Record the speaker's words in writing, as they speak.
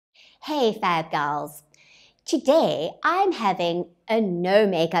Hey Fab Gals! Today I'm having a no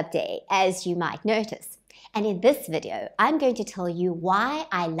makeup day, as you might notice. And in this video, I'm going to tell you why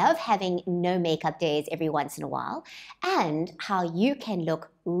I love having no makeup days every once in a while and how you can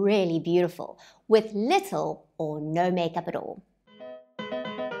look really beautiful with little or no makeup at all.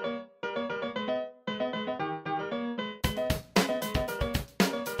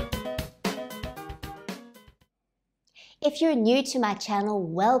 If you're new to my channel,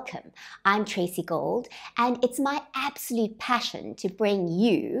 welcome. I'm Tracy Gold, and it's my absolute passion to bring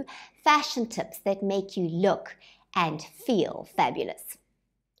you fashion tips that make you look and feel fabulous.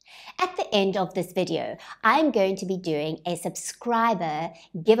 At the end of this video, I'm going to be doing a subscriber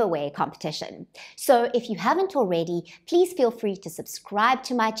giveaway competition. So if you haven't already, please feel free to subscribe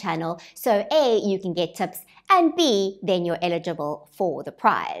to my channel so A, you can get tips, and B, then you're eligible for the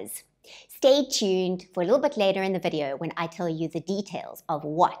prize. Stay tuned for a little bit later in the video when I tell you the details of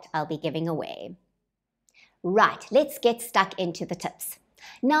what I'll be giving away. Right, let's get stuck into the tips.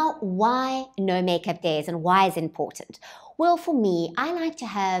 Now, why no makeup days and why is it important? Well, for me, I like to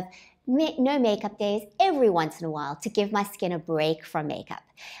have no makeup days every once in a while to give my skin a break from makeup.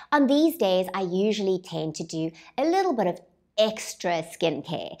 On these days, I usually tend to do a little bit of extra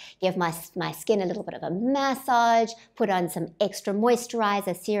skincare, give my skin a little bit of a massage, put on some extra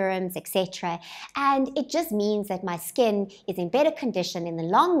moisturiser, serums, etc. And it just means that my skin is in better condition in the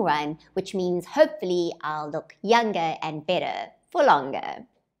long run, which means hopefully I'll look younger and better for longer.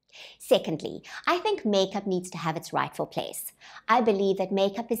 Secondly, I think makeup needs to have its rightful place. I believe that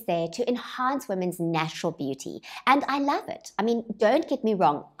makeup is there to enhance women's natural beauty, and I love it. I mean, don't get me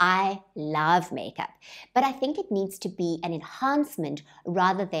wrong, I love makeup, but I think it needs to be an enhancement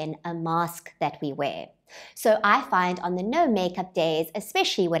rather than a mask that we wear. So I find on the no makeup days,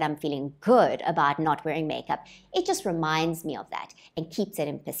 especially when I'm feeling good about not wearing makeup, it just reminds me of that and keeps it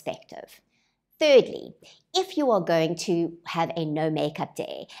in perspective. Thirdly, if you are going to have a no makeup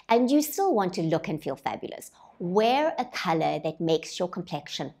day and you still want to look and feel fabulous, wear a color that makes your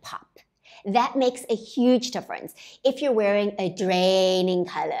complexion pop. That makes a huge difference. If you're wearing a draining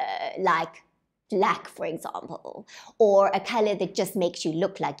color like black, for example, or a color that just makes you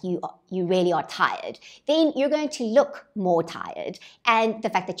look like you really are tired, then you're going to look more tired. And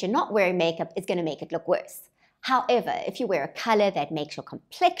the fact that you're not wearing makeup is going to make it look worse. However, if you wear a color that makes your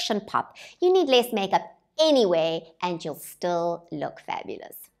complexion pop, you need less makeup anyway, and you'll still look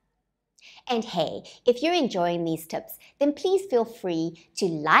fabulous. And hey, if you're enjoying these tips, then please feel free to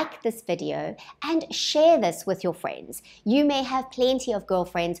like this video and share this with your friends. You may have plenty of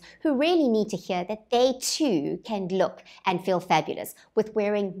girlfriends who really need to hear that they too can look and feel fabulous with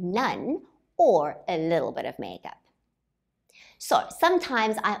wearing none or a little bit of makeup. So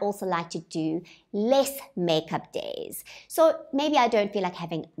sometimes I also like to do less makeup days. So maybe I don't feel like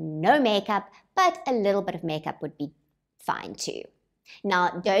having no makeup, but a little bit of makeup would be fine too. Now,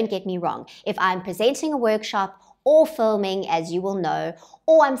 don't get me wrong. If I'm presenting a workshop or filming, as you will know,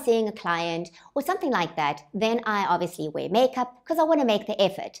 or I'm seeing a client or something like that, then I obviously wear makeup because I want to make the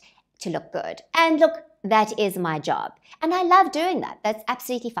effort to look good. And look, that is my job. And I love doing that. That's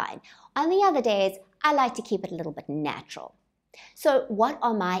absolutely fine. On the other days, I like to keep it a little bit natural. So what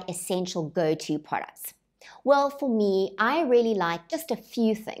are my essential go-to products? Well, for me, I really like just a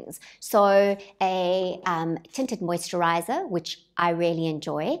few things. So a tinted moisturiser, which I really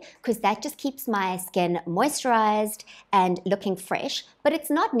enjoy because that just keeps my skin moisturized and looking fresh, but it's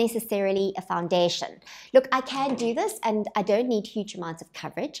not necessarily a foundation. Look, I can do this and I don't need huge amounts of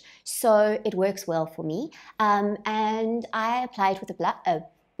coverage, so it works well for me. And I apply it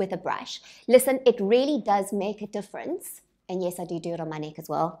with a brush. Listen, it really does make a difference. And yes, I do it on my neck as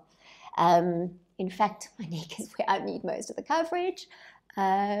well. In fact, my neck is where I need most of the coverage.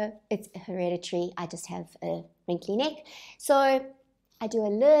 It's hereditary. I just have a wrinkly neck. So I do a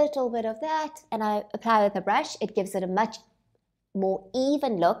little bit of that and I apply with a brush. It gives it a much more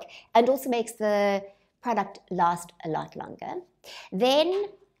even look and also makes the product last a lot longer. Then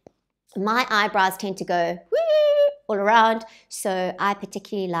my eyebrows tend to go all around. So I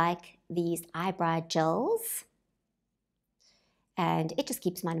particularly like these eyebrow gels. And it just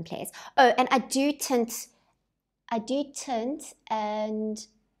keeps mine in place. Oh, and I do tint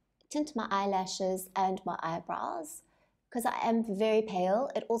my eyelashes and my eyebrows because I am very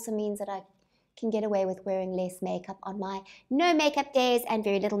pale. It also means that I can get away with wearing less makeup on my no makeup days and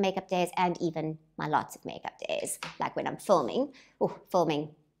very little makeup days and even my lots of makeup days, like when I'm filming. Oh,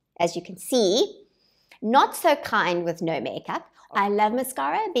 filming, as you can see, not so kind with no makeup. I love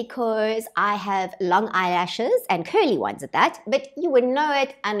mascara because I have long eyelashes and curly ones at that, but you wouldn't know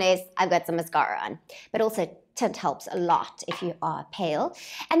it unless I've got some mascara on. But also tint helps a lot if you are pale.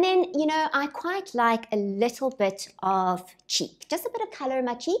 And then, you know, I quite like a little bit of cheek, just a bit of color in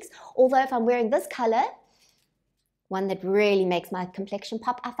my cheeks. Although if I'm wearing this color, one that really makes my complexion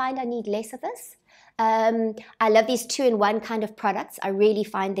pop, I find I need less of this. I love these 2-in-1 kind of products. I really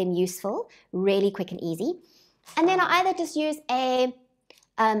find them useful, really quick and easy. And then I either just use a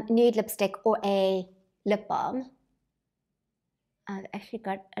nude lipstick or a lip balm. I've actually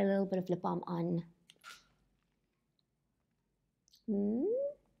got a little bit of lip balm on.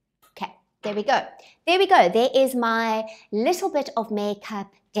 Okay, there we go. There we go. There is my little bit of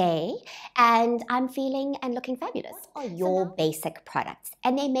makeup day, and I'm feeling and looking fabulous. What are your basic products?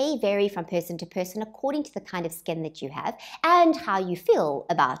 And they may vary from person to person according to the kind of skin that you have and how you feel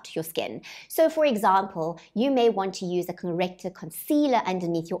about your skin. So for example, you may want to use a corrector concealer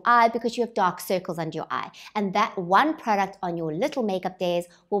underneath your eye because you have dark circles under your eye, and that one product on your little makeup days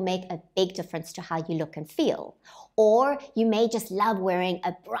will make a big difference to how you look and feel. Or you may just love wearing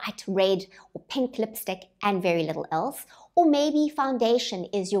a bright red or pink lipstick and very little else. Or maybe foundation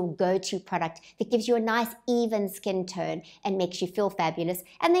is your go-to product that gives you a nice even skin tone and makes you feel fabulous,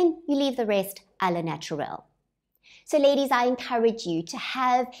 and then you leave the rest a la naturel. So ladies, I encourage you to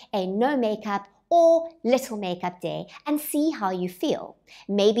have a no makeup or little makeup day and see how you feel.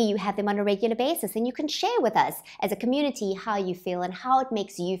 Maybe you have them on a regular basis and you can share with us as a community how you feel and how it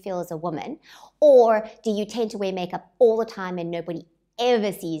makes you feel as a woman. Or do you tend to wear makeup all the time and nobody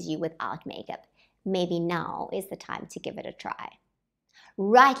ever sees you without makeup? Maybe now is the time to give it a try.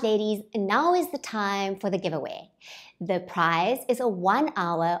 Right, ladies, now is the time for the giveaway. The prize is a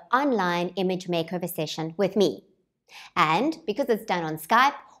 1-hour online image makeover session with me. And because it's done on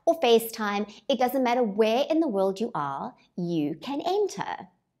Skype or FaceTime, it doesn't matter where in the world you are, you can enter.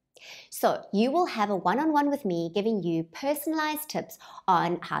 So you will have a one-on-one with me giving you personalized tips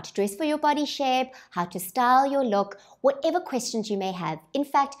on how to dress for your body shape, how to style your look, whatever questions you may have. In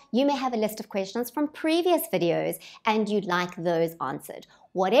fact, you may have a list of questions from previous videos and you'd like those answered.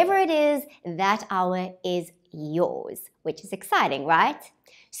 Whatever it is, that hour is yours, which is exciting, right?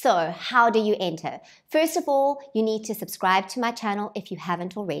 So how do you enter? First of all, you need to subscribe to my channel if you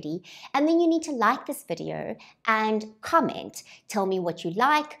haven't already, and then you need to like this video and comment. Tell me what you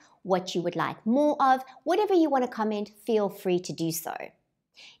like, what you would like more of, whatever you want to comment, feel free to do so.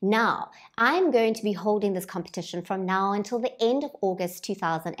 Now, I'm going to be holding this competition from now until the end of August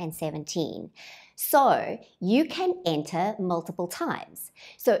 2017. So you can enter multiple times.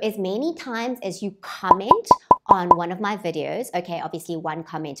 So as many times as you comment on one of my videos, okay, obviously one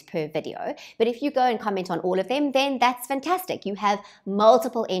comment per video, but if you go and comment on all of them, then that's fantastic. You have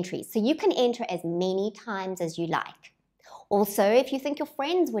multiple entries. So you can enter as many times as you like. Also, if you think your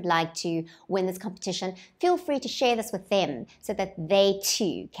friends would like to win this competition, feel free to share this with them so that they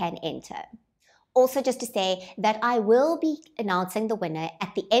too can enter. Also, just to say that I will be announcing the winner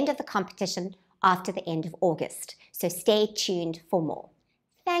at the end of the competition after the end of August. So stay tuned for more.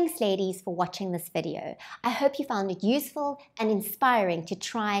 Thanks, ladies, for watching this video. I hope you found it useful and inspiring to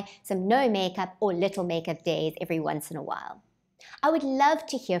try some no makeup or little makeup days every once in a while. I would love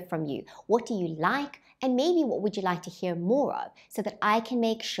to hear from you. What do you like? And maybe what would you like to hear more of so that I can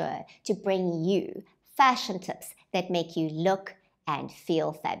make sure to bring you fashion tips that make you look and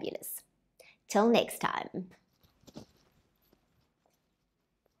feel fabulous. Till next time.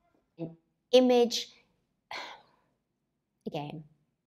 An image again.